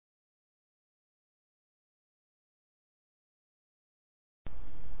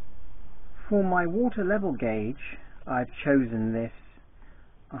For my water level gauge, I've chosen this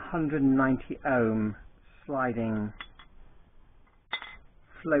 190 ohm sliding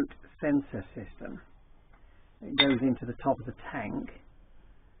float sensor system. It goes into the top of the tank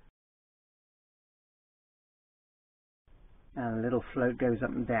and a little float goes up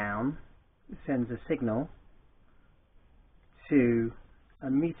and down. It sends a signal to a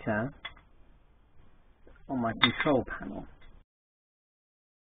meter on my control panel.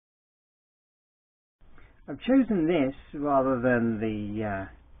 I've chosen this rather than the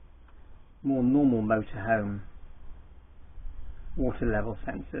more normal motorhome water level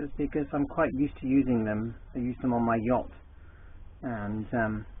sensors because I'm quite used to using them. I use them on my yacht, and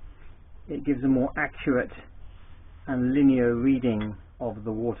it gives a more accurate and linear reading of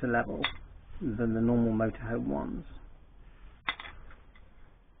the water level than the normal motorhome ones.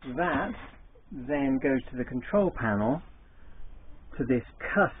 That then goes to the control panel, to this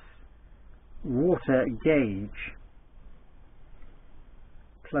CUS water gauge.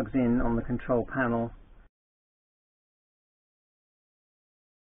 Plugs in on the control panel.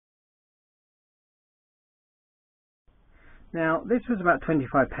 Now this was about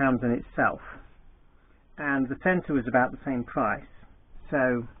 £25 in itself, and the sensor was about the same price,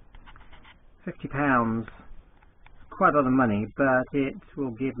 so £50, quite a lot of money, but it will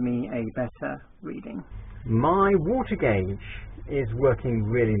give me a better reading. My water gauge is working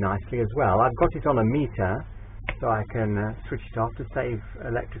really nicely as well. I've got it on a meter, so I can switch it off to save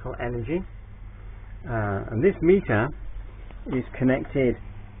electrical energy. And this meter is connected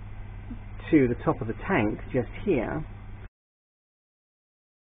to the top of the tank just here,